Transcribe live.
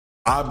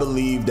I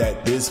believe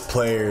that this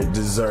player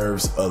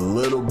deserves a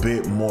little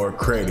bit more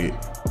credit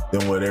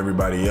than what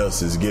everybody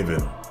else is giving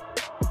him.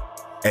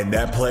 And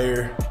that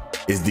player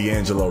is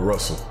D'Angelo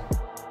Russell.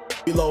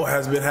 D'Lo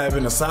has been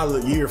having a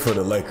solid year for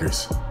the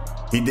Lakers.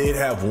 He did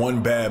have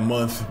one bad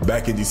month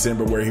back in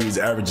December where he was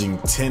averaging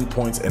 10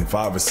 points and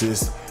 5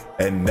 assists.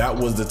 And that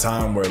was the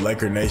time where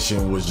Laker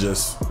Nation was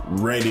just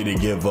ready to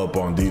give up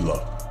on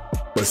D'Lo.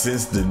 But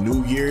since the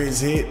new year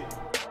has hit,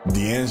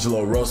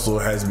 D'Angelo Russell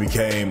has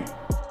become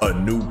a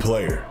new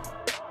player.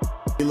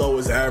 D'Lo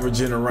is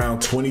averaging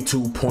around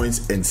 22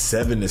 points and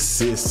 7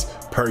 assists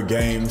per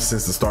game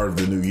since the start of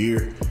the new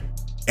year.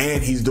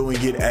 And he's doing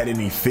it at an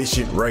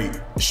efficient rate,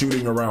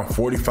 shooting around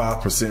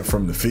 45%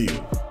 from the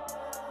field.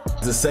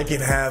 The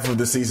second half of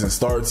the season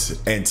starts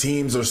and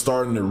teams are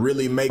starting to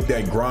really make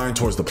that grind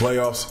towards the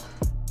playoffs.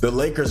 The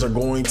Lakers are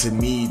going to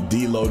need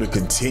D'Lo to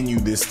continue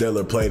this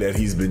stellar play that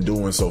he's been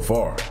doing so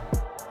far.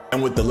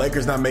 And with the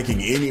Lakers not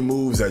making any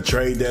moves at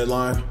trade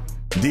deadline,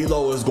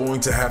 D'Lo is going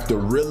to have to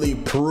really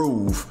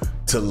prove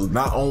to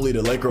not only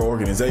the Laker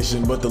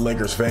organization, but the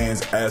Lakers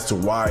fans as to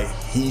why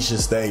he should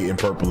stay in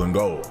purple and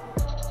gold.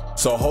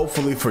 So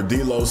hopefully for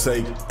D'Lo's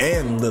sake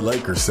and the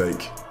Lakers'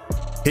 sake,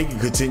 he can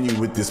continue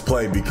with this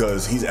play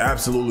because he's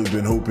absolutely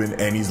been hooping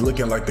and he's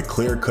looking like the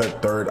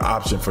clear-cut third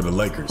option for the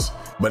Lakers.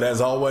 But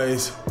as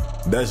always,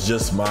 that's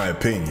just my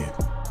opinion,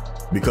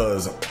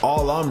 because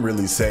all I'm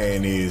really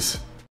saying is